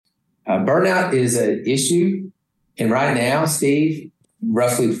Burnout is an issue. And right now, Steve,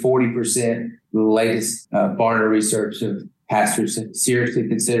 roughly 40%, the latest Barna research of pastors seriously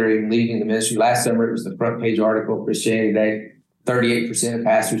considering leaving the ministry. Last summer, it was the front page article of Christianity Today. 38% of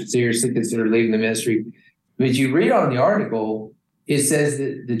pastors seriously consider leaving the ministry. But you read on the article, it says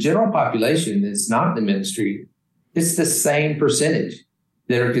that the general population that's not in the ministry, it's the same percentage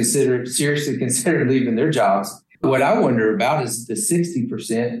that are seriously considered leaving their jobs. What I wonder about is the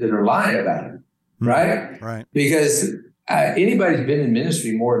 60% that are lying about it, right? Right. Because anybody who's been in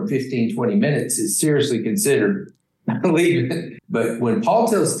ministry more than 15, 20 minutes is seriously considered leaving. But when Paul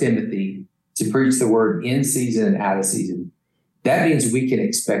tells Timothy to preach the word in season and out of season, that means we can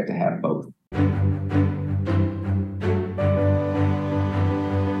expect to have both.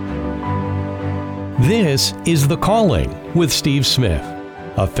 This is The Calling with Steve Smith,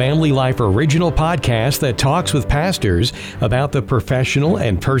 a Family Life original podcast that talks with pastors about the professional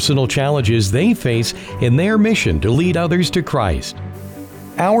and personal challenges they face in their mission to lead others to Christ.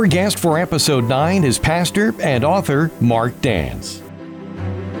 Our guest for episode 9 is pastor and author Mark Dance.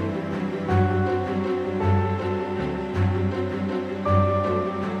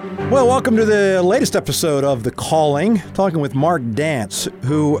 Well, welcome to the latest episode of The Calling, talking with Mark Dance,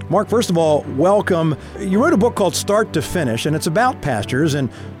 who, Mark, first of all, welcome. You wrote a book called Start to Finish, and it's about pastors, and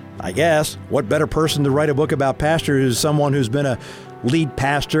I guess what better person to write a book about pastors is someone who's been a lead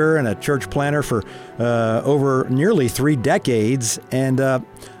pastor and a church planner for over nearly 3 decades, and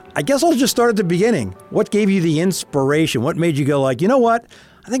I guess I'll just start at the beginning. What gave you the inspiration? What made you go like, you know what?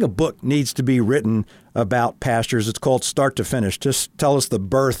 I think a book needs to be written about pastors. It's called Start to Finish. Just tell us the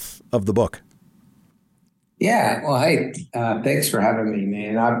birth of the book. Yeah. Well, hey, thanks for having me,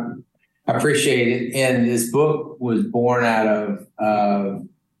 man. I appreciate it. And this book was born out of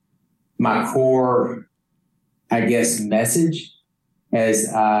my core, I guess, message as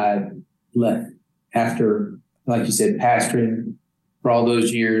I left after, like you said, pastoring for all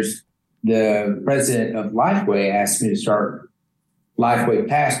those years. The president of Lifeway asked me to start Lifeway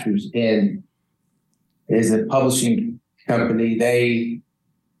Pastors, and as a publishing company, they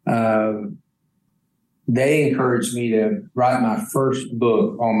encouraged me to write my first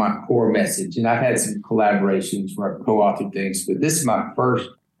book on my core message. And I've had some collaborations where I've co-authored things, but this is my first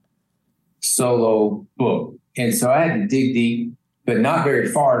solo book. And so I had to dig deep, but not very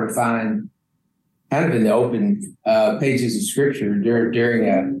far, to find kind of in the open pages of Scripture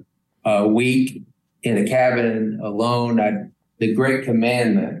during a week in a cabin alone. The Great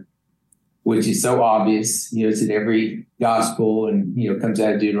Commandment, which is so obvious, it's in every gospel and, comes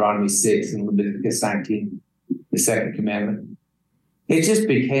out of Deuteronomy 6 and Leviticus 19, the second commandment. It just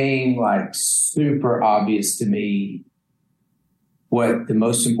became like super obvious to me what the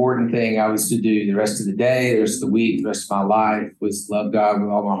most important thing I was to do the rest of the day, the rest of the week, the rest of my life was love God with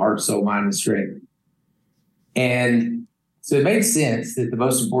all my heart, soul, mind, and strength. And so it made sense that the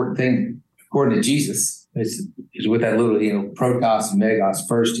most important thing, according to Jesus, is with that little, protos and megos,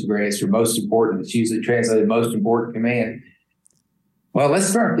 first and greatest, or most important. It's usually translated most important command. Well, let's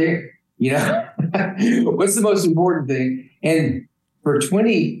start there. What's the most important thing? And for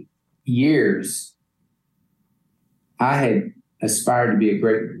 20 years, I had aspired to be a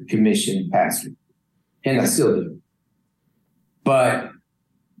Great Commission pastor, and I still do. But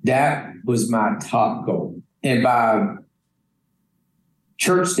that was my top goal. And by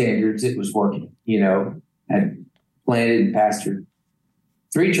church standards, it was working. I planted and pastored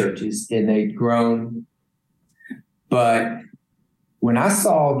 3 churches, and they'd grown. But when I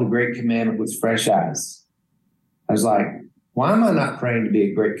saw the Great Commandment with fresh eyes, I was like, why am I not praying to be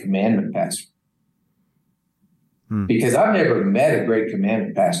a Great Commandment pastor? Because I've never met a Great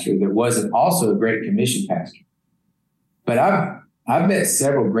Commandment pastor that wasn't also a Great Commission pastor. But I've met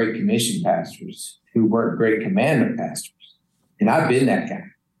several Great Commission pastors who weren't Great Commandment pastors. And I've been that guy.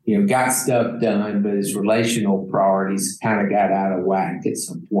 Got stuff done, but his relational priorities kind of got out of whack at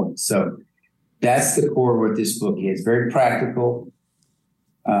some point. So that's the core of what this book is. Very practical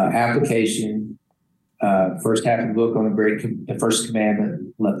application. First half of the book on the first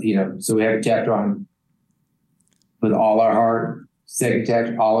commandment. So we have a chapter on with all our heart. Second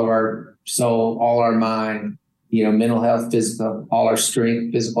chapter, all of our soul, all our mind. Mental health, physical, all our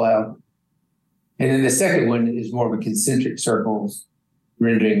strength, physical health. And then the second one is more of a concentric circles,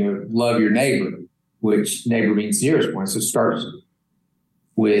 rendering of love your neighbor, which neighbor means nearest one. So it starts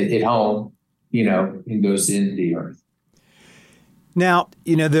with at home, and goes into the earth. Now,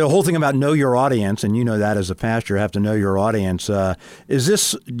 the whole thing about know your audience, and that as a pastor, have to know your audience. Do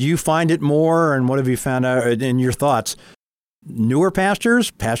you find it more, and what have you found out in your thoughts, newer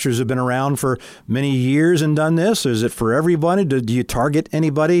pastors who've been around for many years and done this? Is it for everybody? Do you target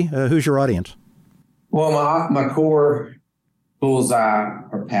anybody? Who's your audience? Well, my core bullseye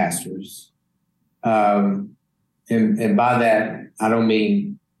are pastors. And by that, I don't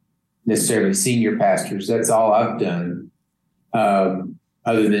mean necessarily senior pastors. That's all I've done,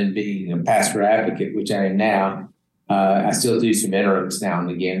 other than being a pastor advocate, which I am now. I still do some interims now and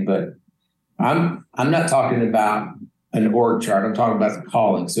again, but I'm not talking about an org chart. I'm talking about the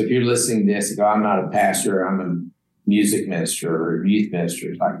calling. So if you're listening to this and go, I'm not a pastor, I'm a music minister or a youth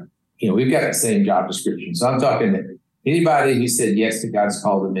minister, it's like, we've got the same job description. So I'm talking to anybody who said yes to God's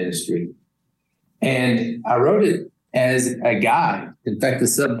call to ministry. And I wrote it as a guide. In fact, the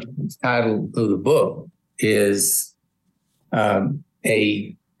subtitle of the book is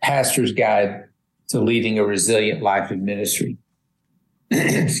A Pastor's Guide to Leading a Resilient Life in Ministry.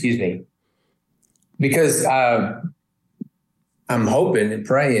 Excuse me. Because I'm hoping and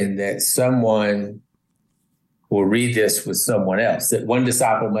praying that someone will read this with someone else, that one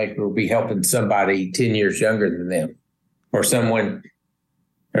disciple maker will be helping somebody 10 years younger than them, or someone,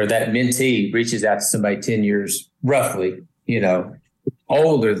 or that mentee reaches out to somebody 10 years, roughly,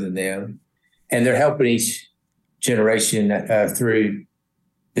 older than them, and they're helping each generation through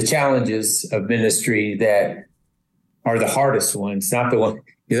the challenges of ministry that are the hardest ones, not the one.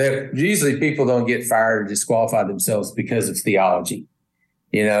 Usually people don't get fired or disqualify themselves because of theology.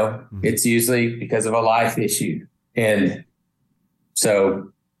 It's usually because of a life issue. And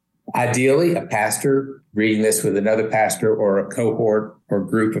so ideally, a pastor reading this with another pastor or a cohort or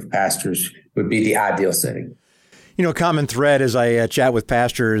group of pastors would be the ideal setting. A common thread as I chat with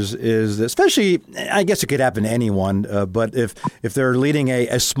pastors is, especially, I guess it could happen to anyone, but if they're leading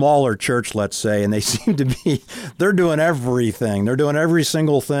a smaller church, let's say, and they seem to be, they're doing everything. They're doing every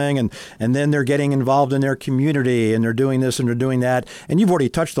single thing, and then they're getting involved in their community, and they're doing this and they're doing that. And you've already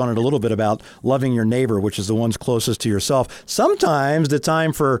touched on it a little bit about loving your neighbor, which is the ones closest to yourself. Sometimes the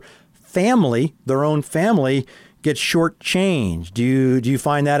time for family, their own family, gets shortchanged. Do you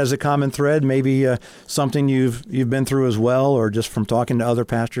find that as a common thread? Maybe something you've been through as well, or just from talking to other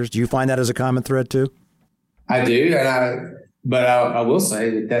pastors? Do you find that as a common thread too? I do, but I will say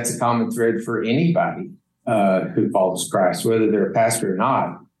that that's a common thread for anybody who follows Christ, whether they're a pastor or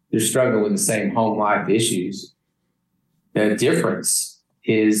not. They're struggling with the same home life issues. The difference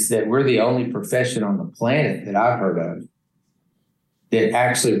is that we're the only profession on the planet that I've heard of that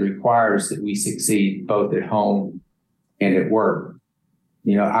actually requires that we succeed both at home and at work.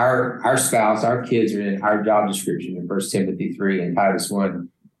 Our spouse, our kids are in our job description in 1 Timothy 3 and Titus 1.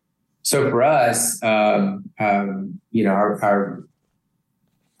 So for us, our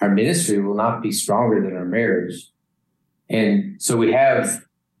ministry will not be stronger than our marriage. And so we have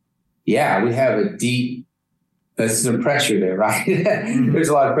a deep, there's some pressure there, right? There's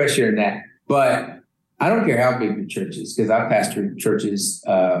a lot of pressure in that. But I don't care how big the church is, because I've pastored churches,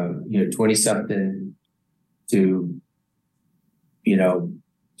 20-something to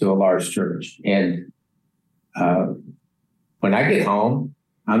a large church. And when I get home,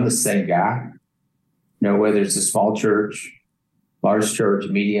 I'm the same guy. Whether it's a small church, large church,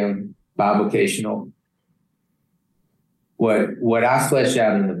 medium, bivocational. What I flesh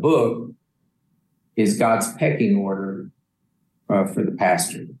out in the book is God's pecking order for the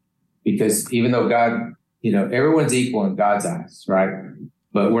pastor. Because even though God, everyone's equal in God's eyes, right?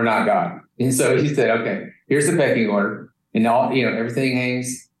 But we're not God. And so he said, okay, here's the pecking order. And everything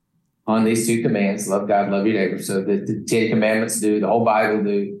hangs on these two commands: love God, love your neighbor. So the 10 Commandments do, the whole Bible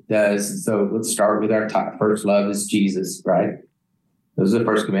does. And so let's start with our first love is Jesus, right? Those are the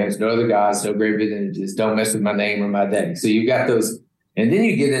first commandments. No other gods, no graven images. Don't mess with my name or my day. So you've got those. And then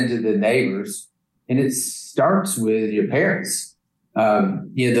you get into the neighbors, and it starts with your parents.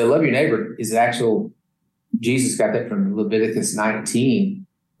 The love your neighbor is Jesus got that from Leviticus 19.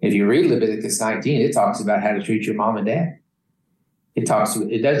 If you read Leviticus 19, it talks about how to treat your mom and dad. It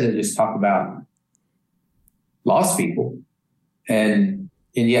doesn't just talk about lost people. And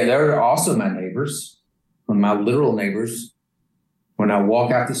yet they're also my neighbors, my literal neighbors. When I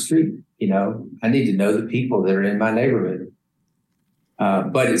walk out the street, I need to know the people that are in my neighborhood.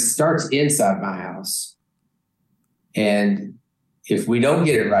 But it starts inside my house. And if we don't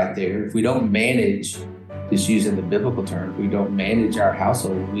get it right there, if we don't manage, just using the biblical term, if we don't manage our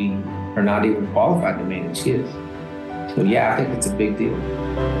household, we are not even qualified to manage kids. So I think it's a big deal.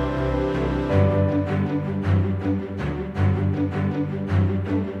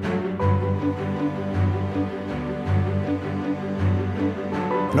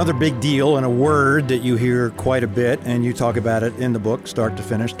 Another big deal and a word that you hear quite a bit, and you talk about it in the book, Start to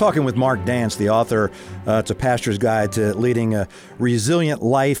Finish. Talking with Mark Dance, the author. It's a pastor's guide to leading a resilient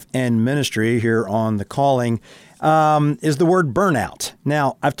life and ministry here on The Calling, is the word burnout.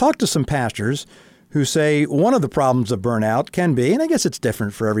 Now, I've talked to some pastors who say one of the problems of burnout can be, and I guess it's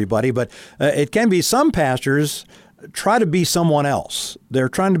different for everybody, but it can be some pastors try to be someone else. They're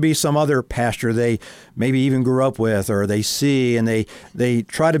trying to be some other pastor they maybe even grew up with or they see, and they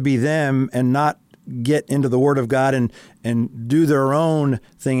try to be them and not get into the Word of God and do their own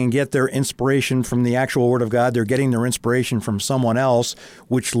thing and get their inspiration from the actual Word of God. They're getting their inspiration from someone else,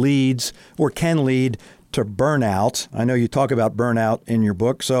 which leads or can lead to burnout. I know you talk about burnout in your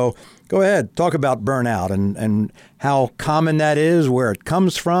book, so go ahead, talk about burnout and how common that is, where it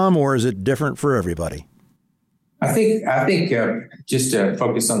comes from, or is it different for everybody? I think just to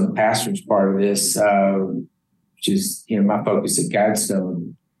focus on the pastor's part of this, which is my focus at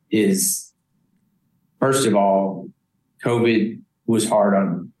Guidestone, is first of all, COVID was hard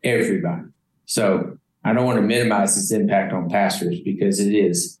on everybody. So I don't want to minimize its impact on pastors because it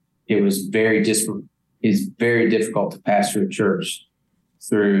is. It was very difficult to pastor a church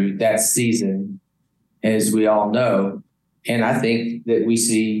through that season, as we all know. And I think that we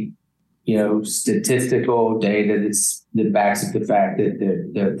see statistical data that backs up the fact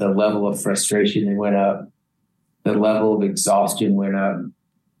that the level of frustration went up, the level of exhaustion went up,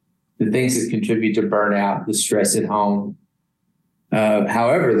 the things that contribute to burnout, the stress at home.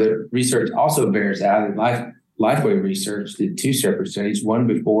 However, the research also bears out that Lifeway Research did 2 separate studies, one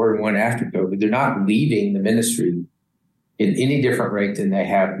before and one after COVID. They're not leaving the ministry at any different rate than they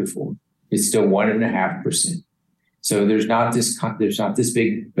have before. It's still 1.5%. So there's not this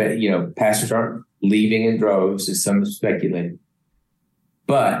big, pastors aren't leaving in droves, as some speculate.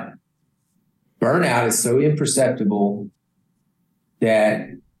 But burnout is so imperceptible that,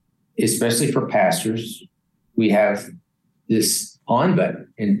 especially for pastors, we have this on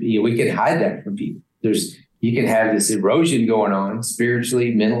button, and we can hide that from people. You can have this erosion going on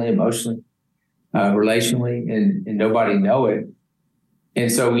spiritually, mentally, emotionally, relationally, and nobody know it.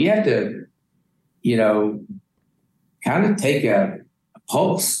 And so we have to, kind of take a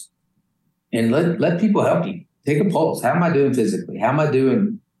pulse and let people help you. Take a pulse. How am I doing physically? How am I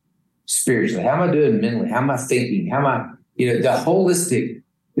doing spiritually? How am I doing mentally? How am I thinking? How am I, the holistic,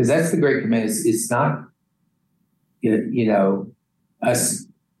 because that's the great command. It's not, us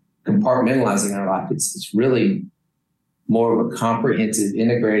compartmentalizing our life. It's really more of a comprehensive,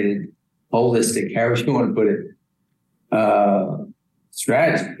 integrated, holistic, however you want to put it,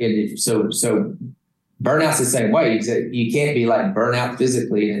 strategy. And so burnout's the same way. You can't be like burnout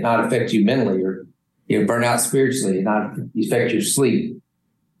physically and not affect you mentally, or burnout spiritually and not affect your sleep.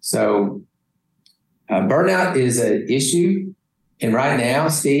 So burnout is an issue. And right now,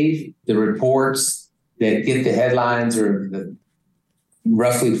 Steve, the reports that get the headlines are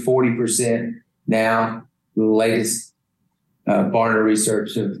roughly 40% now. The latest Barna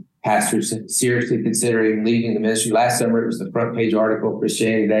research of pastors seriously considering leaving the ministry. Last summer, it was the front page article,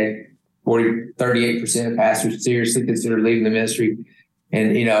 Christianity Today. 38% of pastors seriously consider leaving the ministry.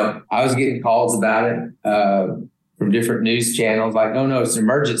 And, I was getting calls about it from different news channels like, no, it's an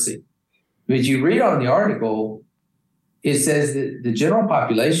emergency. But you read on the article, it says that the general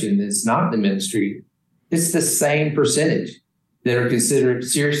population that's not in the ministry, it's the same percentage that are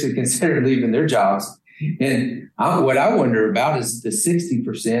seriously considered leaving their jobs. And what I wonder about is the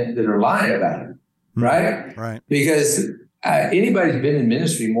 60% that are lying about it, right? Right. Because anybody who's been in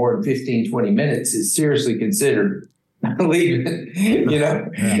ministry more than 15, 20 minutes is seriously considered leaving.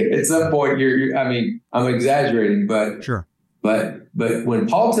 At some point, I'm exaggerating, but sure. But when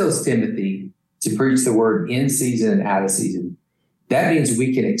Paul tells Timothy to preach the word in season and out of season, that means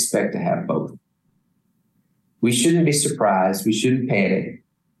we can expect to have both. We shouldn't be surprised. We shouldn't panic,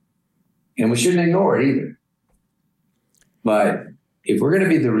 and we shouldn't ignore it either. But if we're going to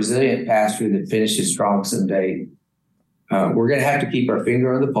be the resilient pastor that finishes strong someday, we're going to have to keep our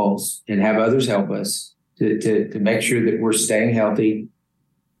finger on the pulse and have others help us to make sure that we're staying healthy,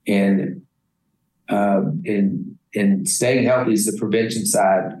 and staying healthy is the prevention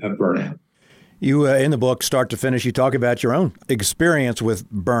side of burnout. You, in the book, Start to Finish, you talk about your own experience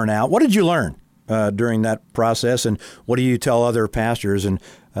with burnout. What did you learn during that process, and what do you tell other pastors and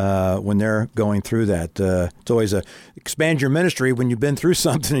when they're going through that? It's always expand your ministry when you've been through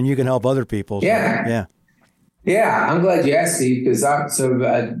something and you can help other people. So, yeah. I'm glad you asked, Steve, because about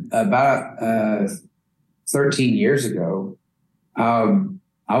 13 years ago, I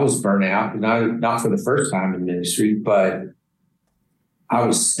was burnt out, not for the first time in ministry, but I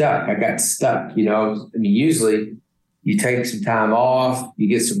was stuck. I got stuck. Usually you take some time off, you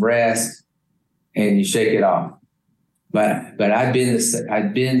get some rest, and you shake it off. But I'd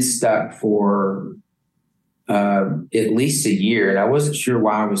been stuck for at least a year, and I wasn't sure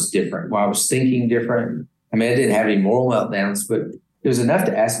why I was different, why I was thinking different. I mean, I didn't have any moral meltdowns, but it was enough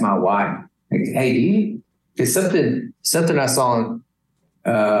to ask my wife, like, hey, because something I saw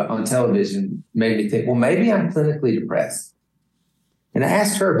on television made me think, well, maybe I'm clinically depressed. And I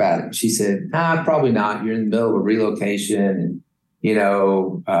asked her about it. She said, nah, probably not. You're in the middle of a relocation. And,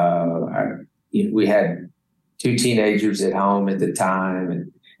 we had 2 teenagers at home at the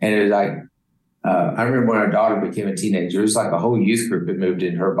time. And it was like, I remember when our daughter became a teenager, it was like a whole youth group had moved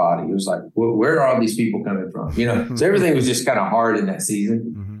in her body. It was like, where are all these people coming from? So everything was just kind of hard in that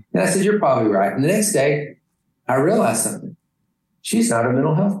season. Mm-hmm. And I said, you're probably right. And the next day, I realized something. She's not a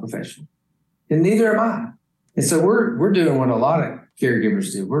mental health professional, and neither am I. And so we're doing what a lot of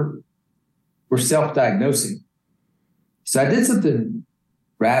caregivers do. We're self-diagnosing. So I did something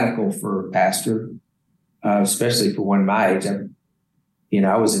radical for a pastor, especially for one my age.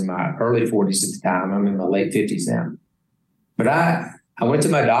 I was in my early 40s at the time. I'm in my late 50s now. But I went to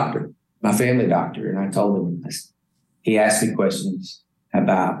my doctor, my family doctor, and I told him, he asked me questions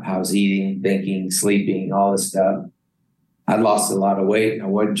about how I was eating, thinking, sleeping, all this stuff. I'd lost a lot of weight. I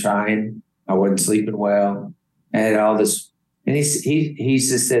wasn't trying. I wasn't sleeping well. I had all this. And he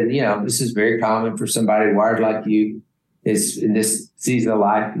just said, this is very common for somebody wired like you. It's in this season of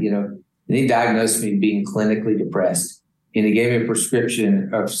life, And he diagnosed me being clinically depressed. And he gave me a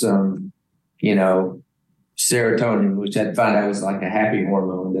prescription of some, serotonin, which I'd find out was like a happy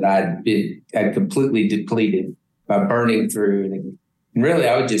hormone that I'd completely depleted by burning through. And really,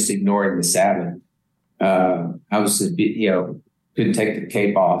 I was just ignoring the Sabbath. I was, couldn't take the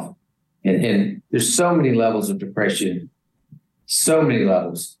cape off. And there's so many levels of depression, so many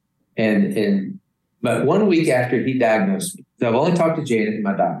levels. But 1 week after he diagnosed me, so I've only talked to Janet,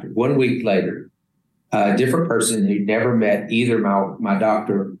 my doctor. 1 week later, a different person who'd never met either my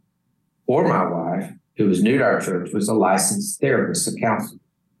doctor or my wife, who was new to our church, was a licensed therapist, a counselor,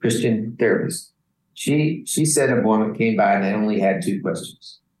 Christian therapist. She said an appointment came by and they only had 2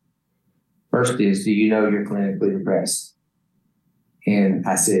 questions. First is, do you know you're clinically depressed? And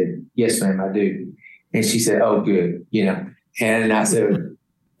I said, yes, ma'am, I do. And she said, oh, good, And I said,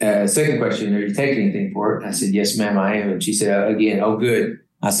 second question, are you taking anything for it? And I said, yes, ma'am, I am. And she said, again, oh, good.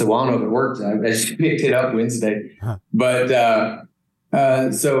 I said, well, I don't know if it worked. I just picked it up Wednesday. Huh. But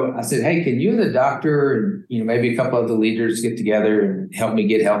so I said, hey, can you and the doctor and maybe a couple of the leaders get together and help me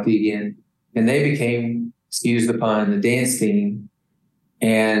get healthy again? And they became, excuse the pun, the dance team.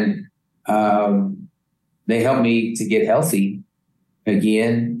 And they helped me to get healthy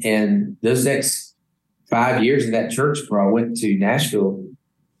again. And those next 5 years in that church where I went to Nashville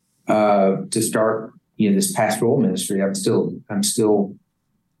to start, this pastoral ministry, I'm still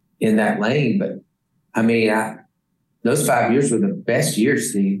in that lane. But I mean, those 5 years were the best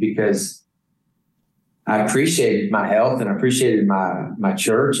years, Steve, because I appreciated my health and I appreciated my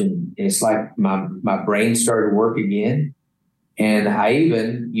church. And it's like my brain started to work again. And I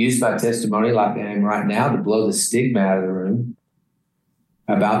even used my testimony like I am right now to blow the stigma out of the room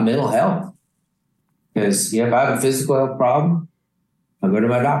about mental health. Because, if I have a physical health problem, I'll go to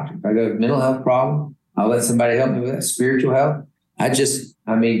my doctor. If I got a mental health problem, I'll let somebody help me with that. Spiritual health. Just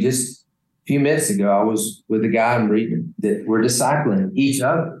a few minutes ago, I was with a guy I'm reading that we're discipling each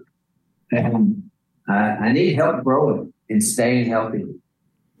other. And I need help growing and staying healthy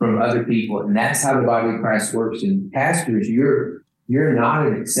from other people. And that's how the body of Christ works. And pastors, you're not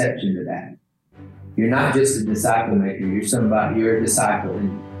an exception to that. You're not just a disciple maker. You're a disciple.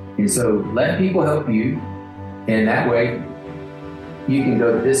 And so let people help you. And that way you can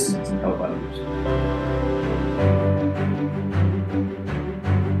go the distance and help others.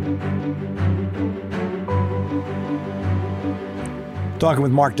 Talking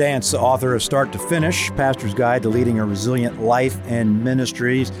with Mark Dance, author of Start to Finish, Pastor's Guide to Leading a Resilient Life and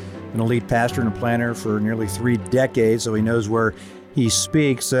Ministries. Been a lead pastor and a planner for nearly 3 decades, so he knows where he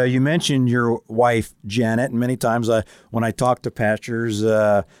speaks. You mentioned your wife, Janet, and many times when I talk to pastors,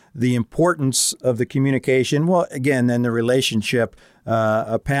 the importance of the communication, well, again, and the relationship,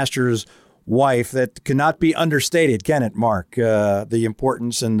 a pastor's wife, that cannot be understated, can it, Mark? The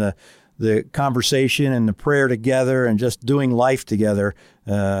importance and the conversation and the prayer together and just doing life together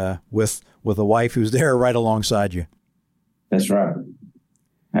with a wife who's there right alongside you. That's right.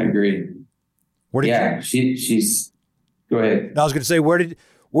 I agree. She's. Go ahead. I was going to say, where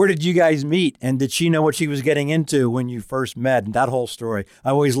did you guys meet, and did she know what she was getting into when you first met? And that whole story. I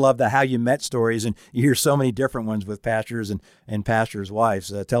always love the how you met stories, and you hear so many different ones with pastors and pastors'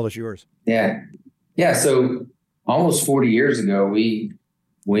 wives. Tell us yours. Yeah. So almost 40 years ago, we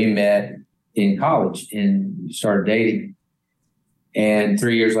met in college and started dating. And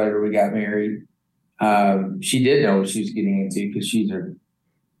 3 years later, we got married. She did know what she was getting into because she's a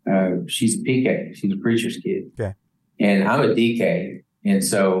PK. She's a preacher's kid. Okay. And I'm a DK. And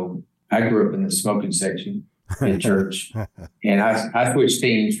so I grew up in the smoking section in church. And I switched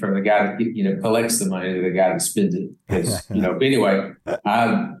teams from the guy that, collects the money to the guy that spends it. Because, anyway,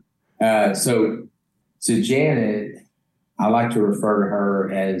 so Janet, I like to refer to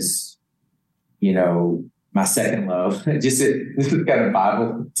her as, my second love. This is kind of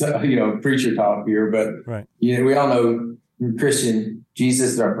Bible, preacher talk here, but right. We all know Christian,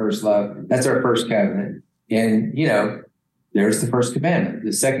 Jesus is our first love. That's our first covenant. And, there's the first commandment.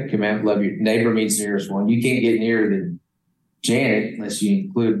 The second commandment, love your neighbor means nearest one. You can't get nearer than Janet unless you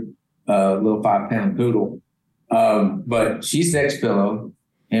include a little 5-pound poodle. But she's next pillow.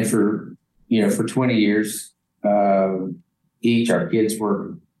 And for 20 years, each, our kids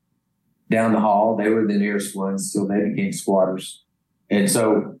were down the hall. They were the nearest ones till they became squatters. And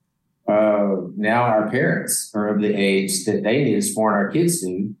so now our parents are of the age that they need us more than our kids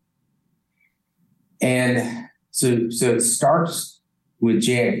do. And so it starts with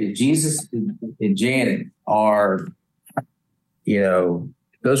Janet. Jesus and Janet are,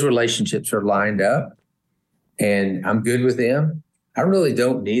 those relationships are lined up, and I'm good with them. I really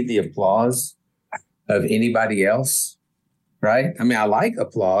don't need the applause of anybody else, right? I mean, I like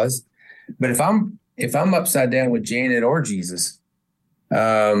applause, but if I'm upside down with Janet or Jesus,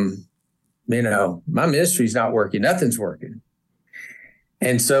 my ministry's not working. Nothing's working.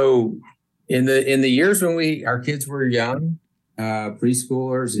 And so in the years when our kids were young,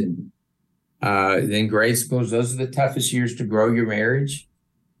 preschoolers and then grade schools, those are the toughest years to grow your marriage.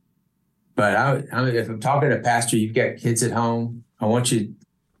 But if I'm talking to a pastor, you've got kids at home, I want you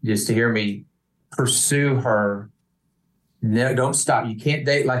just to hear me pursue her. No, don't stop. You can't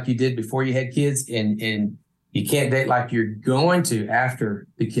date like you did before you had kids, and you can't date like you're going to after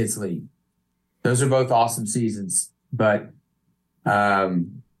the kids leave. Those are both awesome seasons, but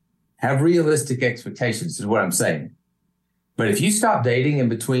have realistic expectations is what I'm saying. But if you stop dating in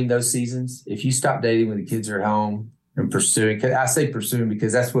between those seasons, if you stop dating when the kids are at home and pursuing, 'cause I say pursuing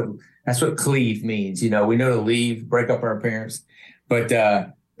because that's what cleave means. We know to leave, break up our parents, but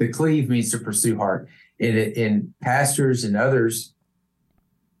the cleave means to pursue hard. And pastors and others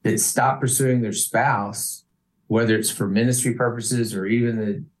that stop pursuing their spouse, whether it's for ministry purposes or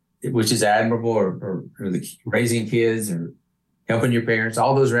even which is admirable, or the raising kids or helping your parents,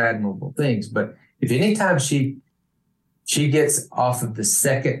 all those are admirable things. But if anytime she gets off of the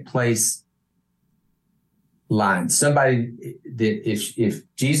second place line, somebody that if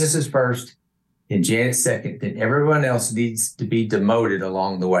Jesus is first and Janet's second, then everyone else needs to be demoted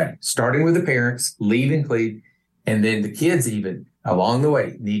along the way, starting with the parents, lead and cleave, and then the kids even along the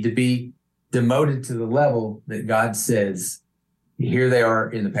way need to be demoted to the level that God says, here they are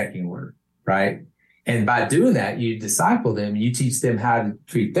in the pecking order, right? And by doing that, you disciple them, you teach them how to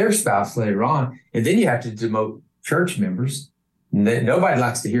treat their spouse later on, and then you have to demote church members. Nobody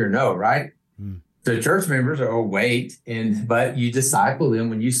likes to hear no, right? So church members are wait, but you disciple them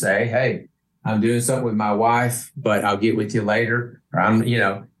when you say, hey, I'm doing something with my wife, but I'll get with you later. Or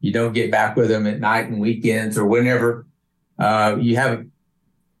you don't get back with them at night and weekends or whenever. You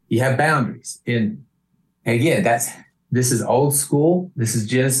have boundaries. And again, this is old school. This is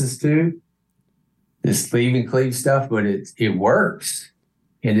Genesis 2. This leave and cleave stuff, but it works.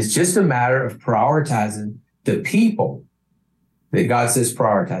 And it's just a matter of prioritizing the people that God says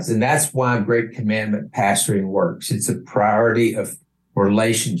prioritize. And that's why Great Commandment pastoring works. It's a priority of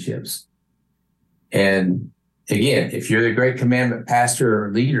relationships. And again, if you're the Great Commandment pastor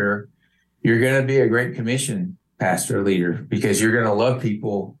or leader, you're going to be a Great Commission pastor or leader because you're going to love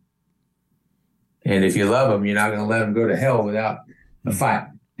people. And if you love them, you're not going to let them go to hell without a fight.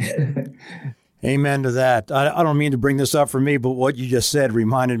 Amen to that. I don't mean to bring this up for me, but what you just said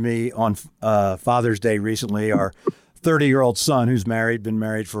reminded me on Father's Day recently, our 30-year-old son who's been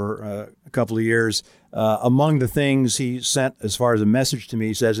married for a couple of years. Among the things he sent as far as a message to me,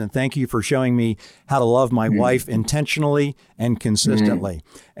 he says, and thank you for showing me how to love my wife intentionally and consistently.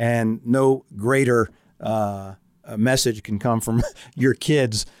 And no greater message can come from your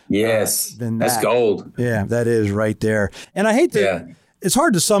kids. Yes, than that. That's gold. Yeah, that is right there. And I hate to, it's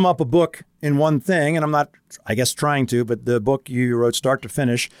hard to sum up a book in one thing, and I'm not, I guess, trying to, but the book you wrote, Start to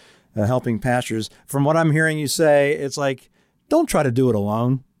Finish, Helping Pastors, from what I'm hearing you say, it's like, don't try to do it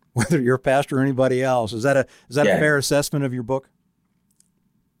alone, whether you're a pastor or anybody else. Is that a fair assessment of your book?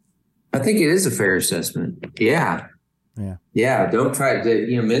 I think it is a fair assessment. Yeah. Don't try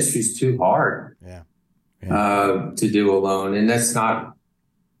to, ministry's too hard. Yeah. to do alone. And that's not,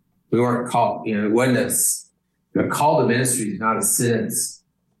 we weren't called, it wasn't a call to ministry is not a sentence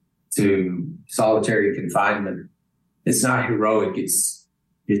to solitary confinement. It's not heroic.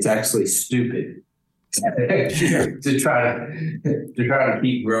 It's actually stupid to try to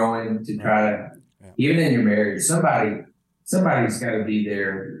keep growing, to try to, even in your marriage, somebody's got to be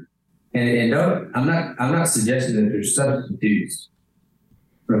there. And don't, I'm not suggesting that there's substitutes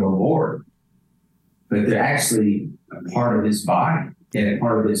for the Lord, but they're actually a part of His body and a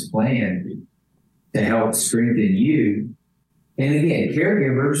part of His plan to help strengthen you. And again,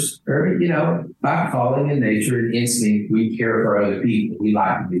 caregivers are, by calling in nature and instinct, we care for other people. We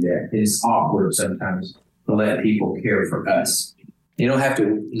like to do that. It's awkward sometimes to let people care for us. You don't have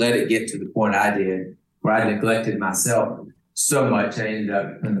to let it get to the point I did, where I neglected myself so much I ended up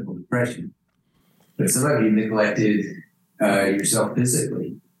in clinical depression. But some of you neglected yourself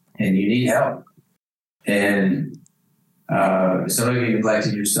physically, and you need help. And some of you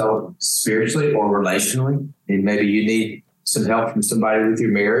neglected yourself spiritually or relationally, and maybe you need some help from somebody with your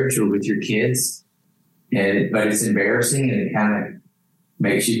marriage or with your kids. But it's embarrassing, and it kind of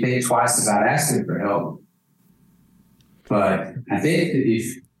makes you think twice about asking for help. But I think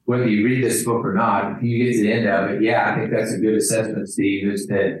that whether you read this book or not, if you get to the end of it, I think that's a good assessment, Steve, is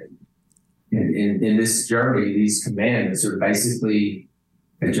that in this journey, these commandments are basically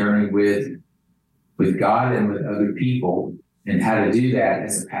a journey with God and with other people, and how to do that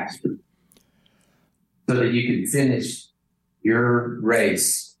as a pastor so that you can finish your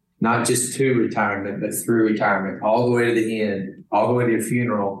race, not just to retirement, but through retirement, all the way to the end, all the way to your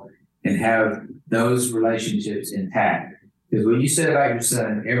funeral, and have those relationships intact. Because what you said about your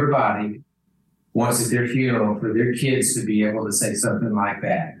son, everybody wants at their funeral for their kids to be able to say something like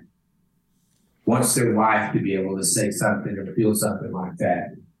that. Wants their wife to be able to say something or feel something like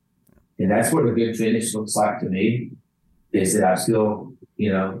that. And that's what a good finish looks like to me, is that I still,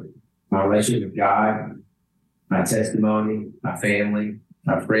 my relationship with God, my testimony, my family,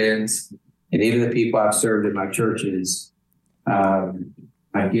 my friends, and even the people I've served in my churches,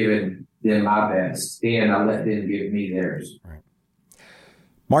 I've given them my best, and I let them give me theirs. Right.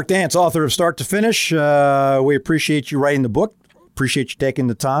 Mark Dance, author of Start to Finish. We appreciate you writing the book. Appreciate you taking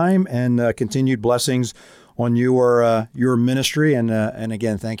the time, and continued blessings on your ministry. And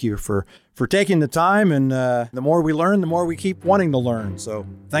again, thank you for taking the time. And the more we learn, the more we keep wanting to learn. So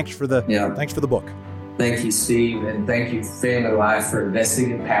thanks for the book. Thank you, Steve, and thank you, Family Life, for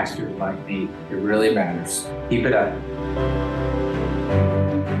investing in pastors like me. It really matters. Keep it up.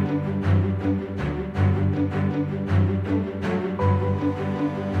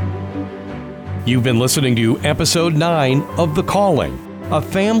 You've been listening to Episode 9 of The Calling, a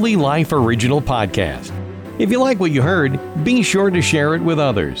Family Life original podcast. If you like what you heard, be sure to share it with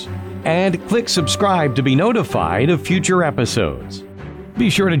others. And click subscribe to be notified of future episodes. Be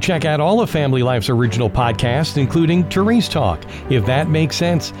sure to check out all of Family Life's original podcasts, including Therese Talk, If That Makes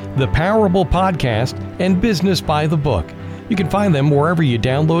Sense, The Parable Podcast, and Business by the Book. You can find them wherever you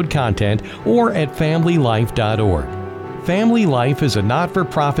download content or at familylife.org. Family Life is a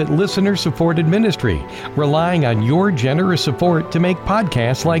not-for-profit listener-supported ministry, relying on your generous support to make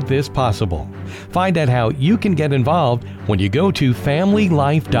podcasts like this possible. Find out how you can get involved when you go to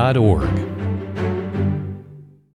familylife.org.